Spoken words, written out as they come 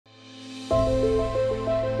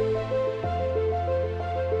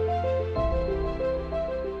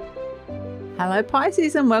Hello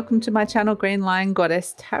Pisces, and welcome to my channel GreenLion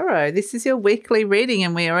Goddess Tarot. This is your weekly reading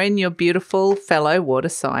and we are in your beautiful fellow water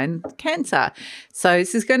sign Cancer. So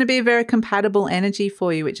this is going to be a very compatible energy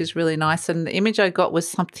for you, which is really nice. And the image I got was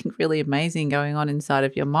something really amazing going on inside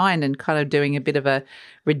of your mind and kind of doing a bit of a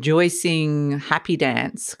rejoicing, happy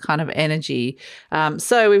dance kind of energy.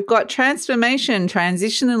 So we've got transformation,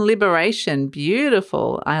 transition and liberation.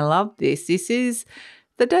 Beautiful. I love this. This is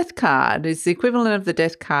the Death card. It's the equivalent of the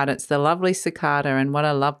Death card. It's the lovely cicada, and what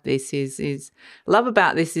I love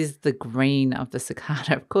about this is the green of the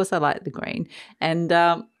cicada. Of course, I like the green, and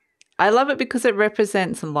I love it because it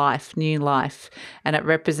represents life, new life, and it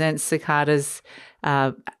represents cicadas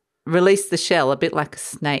release the shell, a bit like a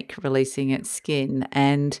snake releasing its skin,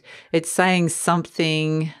 and it's saying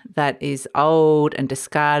something that is old and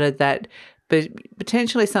discarded, that but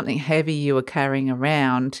potentially something heavy you were carrying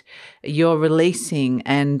around, you're releasing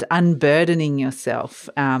and unburdening yourself.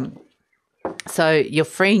 So you're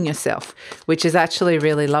freeing yourself, which is actually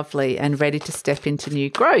really lovely and ready to step into new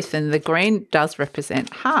growth. And the green does represent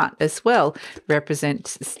heart as well,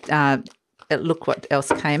 represents look what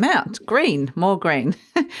else came out. Green, more green.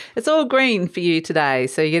 It's all green for you today.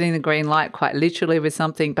 So you're getting the green light quite literally with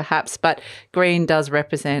something perhaps, but green does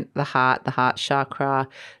represent the heart chakra.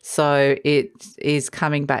 So it is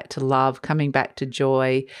coming back to love, coming back to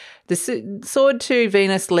joy. The sword to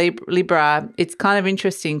Venus Libra, it's kind of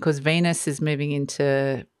interesting because Venus is moving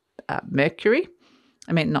into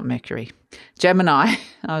Gemini.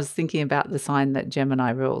 I was thinking about the sign that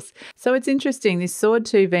Gemini rules. So it's interesting. This sword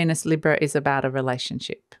to Venus Libra is about a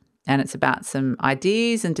relationship, and it's about some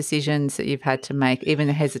ideas and decisions that you've had to make, even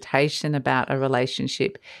a hesitation about a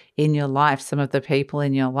relationship in your life, some of the people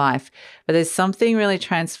in your life. But there's something really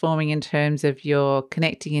transforming in terms of your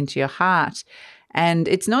connecting into your heart. And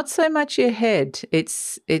it's not so much your head.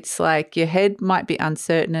 It's like your head might be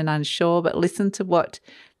uncertain and unsure, but listen to what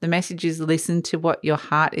the message is, listen to what your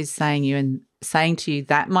heart is saying to you.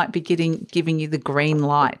 That might be giving you the green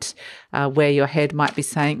light, where your head might be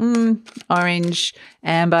saying, orange,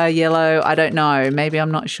 amber, yellow, I don't know, maybe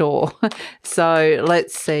I'm not sure. So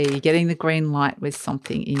let's see, getting the green light with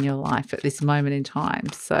something in your life at this moment in time.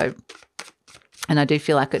 And I do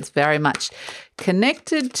feel like it's very much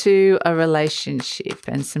connected to a relationship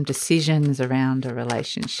and some decisions around a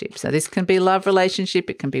relationship. So this can be love relationship,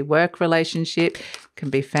 it can be work relationship, it can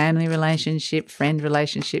be family relationship, friend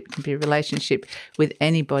relationship, it can be a relationship with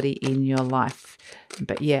anybody in your life.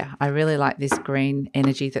 But yeah, I really like this green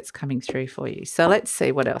energy that's coming through for you. So let's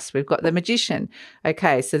see what else. We've got the Magician.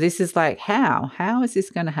 Okay, so this is like how is this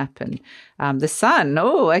going to happen? The Sun.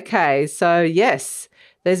 Oh, okay. So yes,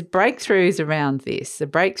 there's breakthroughs around this, the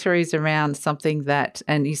breakthroughs around something that,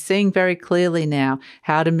 and you're seeing very clearly now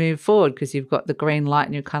how to move forward because you've got the green light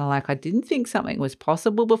and you're kind of like, I didn't think something was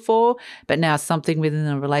possible before, but now something within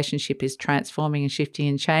the relationship is transforming and shifting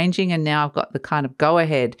and changing, and now I've got the kind of go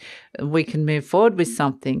ahead. We can move forward with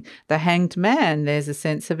something. The Hanged Man, there's a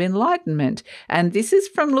sense of enlightenment. And this is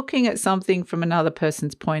from looking at something from another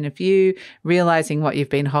person's point of view, realizing what you've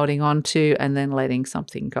been holding on to, and then letting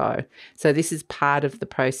something go. So this is part of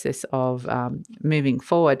the process of moving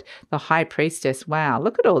forward. The High Priestess, wow,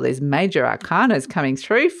 look at all these major arcanas coming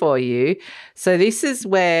through for you. So this is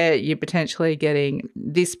where you're potentially getting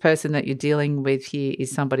this person that you're dealing with here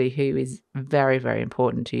is somebody who is very, very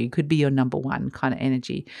important to you. Could be your number one kind of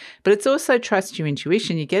energy. But it's also trust your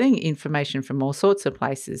intuition. You're getting information from all sorts of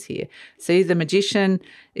places here. See, the Magician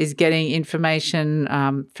is getting information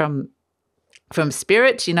from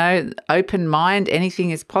spirit, open mind,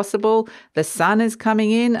 anything is possible. The Sun is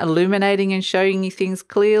coming in, illuminating and showing you things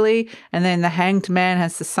clearly. And then the Hanged Man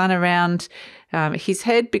has the sun around his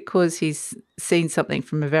head because he's seen something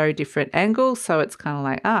from a very different angle. So it's kind of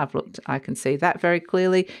like, I've looked, I can see that very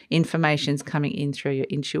clearly. Information's coming in through your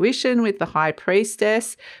intuition with the High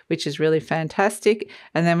Priestess, which is really fantastic.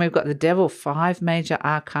 And then we've got the Devil, 5 major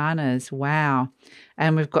arcanas. Wow.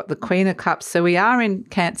 And we've got the Queen of Cups. So we are in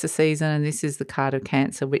Cancer season, and this is the card of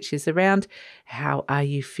Cancer, which is around how are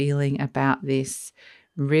you feeling about this?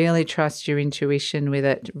 Really trust your intuition with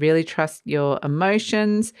it. Really trust your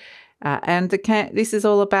emotions. And this is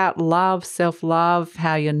all about love, self-love,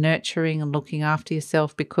 how you're nurturing and looking after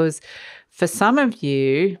yourself, because for some of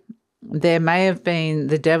you, there may have been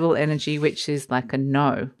the Devil energy, which is like a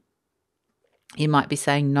no. You might be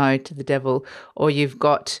saying no to the Devil, or you've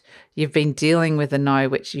been dealing with a no,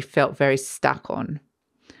 which you felt very stuck on.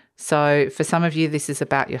 So for some of you, this is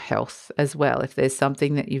about your health as well. If there's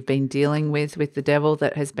something that you've been dealing with the devil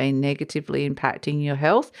that has been negatively impacting your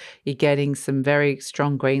health, you're getting some very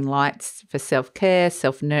strong green lights for self-care,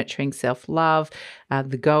 self-nurturing, self-love,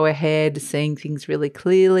 the go-ahead, seeing things really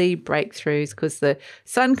clearly, breakthroughs, because the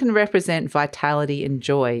sun can represent vitality and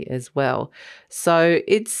joy as well. So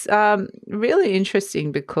it's really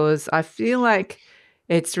interesting because I feel like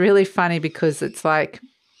it's really funny because it's like,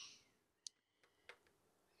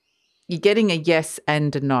 you're getting a yes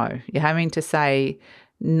and a no. You're having to say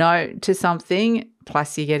no to something,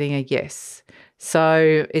 plus you're getting a yes.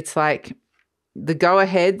 So it's like the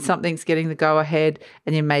go-ahead, something's getting the go-ahead,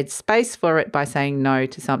 and you made space for it by saying no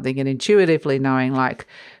to something and intuitively knowing, like,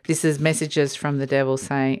 this is messages from the devil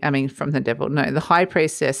saying, the high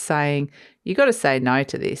priestess saying, you got to say no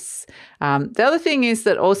to this. The other thing is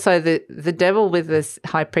that also the devil with this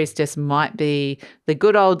high priestess might be the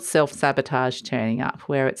good old self-sabotage turning up,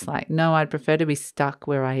 where it's like, no, I'd prefer to be stuck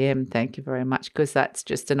where I am. Thank you very much, because that's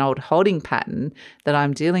just an old holding pattern that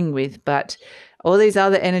I'm dealing with. But all these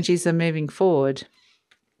other energies are moving forward.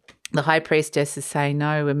 The high priestess is saying,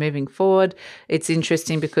 no, we're moving forward. It's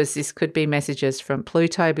interesting because this could be messages from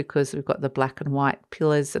Pluto, because we've got the black and white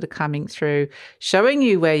pillars that are coming through, showing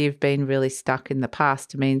you where you've been really stuck in the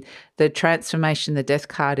past. I mean, the transformation, the death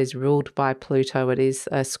card is ruled by Pluto. It is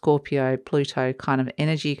a Scorpio, Pluto kind of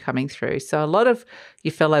energy coming through. So a lot of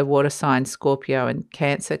your fellow water signs, Scorpio and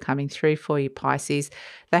Cancer, coming through for you, Pisces.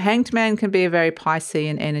 The Hanged Man can be a very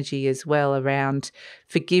Piscean energy as well, around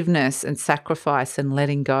forgiveness and sacrifice and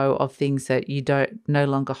letting go of things that you no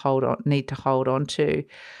longer need to hold on to.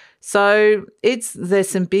 So there's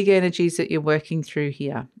some big energies that you're working through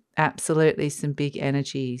here. Absolutely some big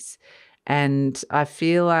energies. And I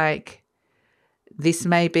feel like this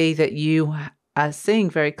may be that you are seeing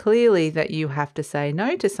very clearly that you have to say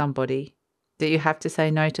no to somebody, that you have to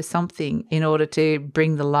say no to something in order to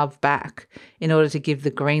bring the love back, in order to give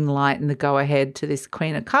the green light and the go-ahead to this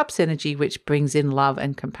Queen of Cups energy, which brings in love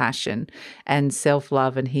and compassion and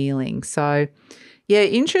self-love and healing. So, yeah,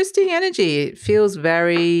 interesting energy. It feels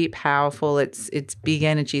very powerful. It's big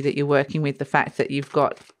energy that you're working with. The fact that you've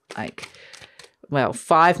got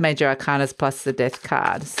 5 major arcanas plus the death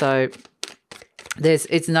card. So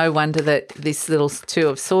it's no wonder that this little Two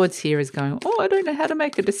of Swords here is going, I don't know how to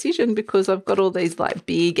make a decision because I've got all these like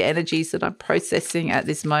big energies that I'm processing at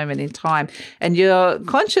this moment in time. And your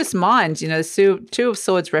conscious mind, the Two of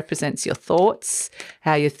Swords represents your thoughts,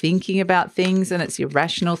 how you're thinking about things, and it's your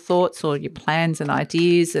rational thoughts or your plans and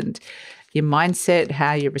ideas and your mindset,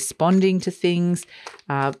 how you're responding to things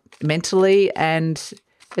mentally. And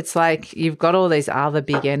it's like you've got all these other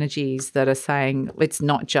big energies that are saying it's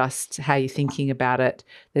not just how you're thinking about it.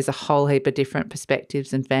 There's a whole heap of different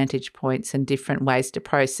perspectives and vantage points and different ways to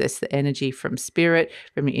process the energy from spirit,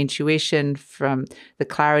 from your intuition, from the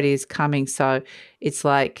clarity is coming. So it's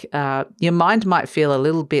like your mind might feel a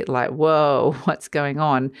little bit like, whoa, what's going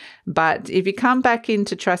on? But if you come back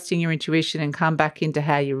into trusting your intuition and come back into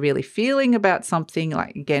how you're really feeling about something,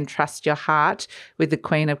 like, again, trust your heart with the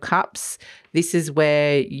Queen of Cups, this is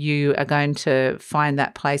where you are going to find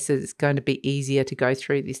that place that it's going to be easier to go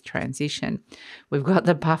through this transition. We've got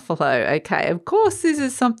the buffalo. Okay, of course, this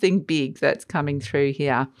is something big that's coming through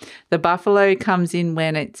here. The buffalo comes in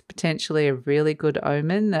when it's potentially a really good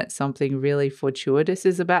omen that something really fortuitous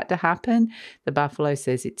is about to happen. The buffalo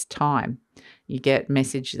says it's time. You get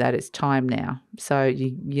message that it's time now. So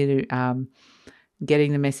you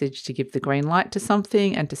getting the message to give the green light to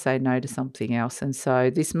something and to say no to something else. And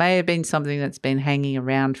so this may have been something that's been hanging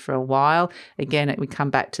around for a while. Again, we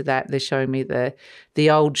come back to that. They're showing me the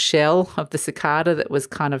old shell of the cicada that was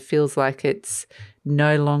kind of feels like it's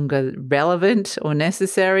no longer relevant or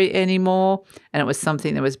necessary anymore. And it was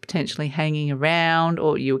something that was potentially hanging around,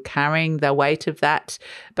 or you were carrying the weight of that,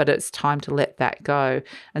 but it's time to let that go.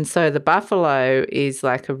 And so the buffalo is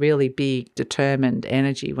like a really big, determined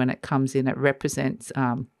energy when it comes in. It represents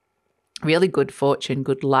really good fortune,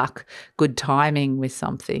 good luck, good timing with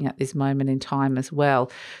something at this moment in time as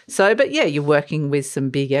well. So, but yeah, you're working with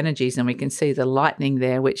some big energies, and we can see the lightning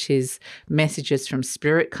there, which is messages from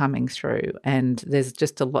spirit coming through, and there's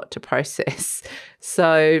just a lot to process.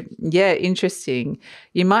 So yeah, interesting.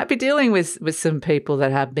 You might be dealing with some people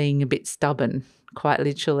that are being a bit stubborn, quite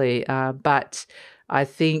literally, but I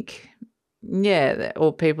think, yeah,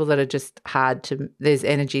 or people that are just there's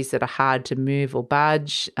energies that are hard to move or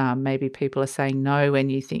budge. Maybe people are saying no when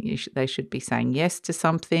you think they should be saying yes to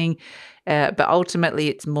something. But ultimately,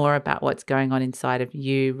 it's more about what's going on inside of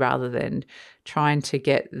you rather than trying to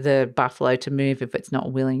get the buffalo to move if it's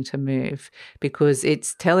not willing to move, because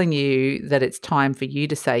it's telling you that it's time for you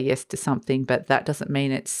to say yes to something, but that doesn't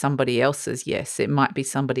mean it's somebody else's yes. It might be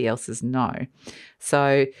somebody else's no.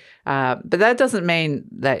 So, but that doesn't mean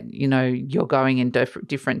that, you're going in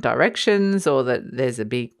different directions or that there's a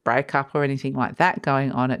big breakup or anything like that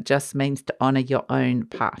going on. It just means to honor your own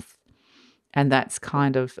path. And that's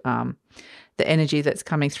kind of the energy that's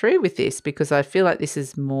coming through with this, because I feel like this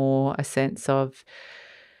is more a sense of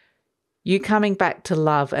you coming back to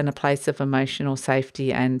love and a place of emotional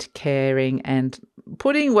safety and caring and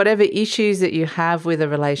putting whatever issues that you have with a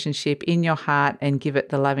relationship in your heart and give it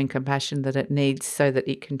the loving compassion that it needs so that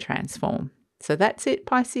it can transform. So that's it,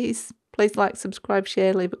 Pisces. Please like, subscribe,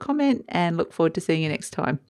 share, leave a comment, and look forward to seeing you next time.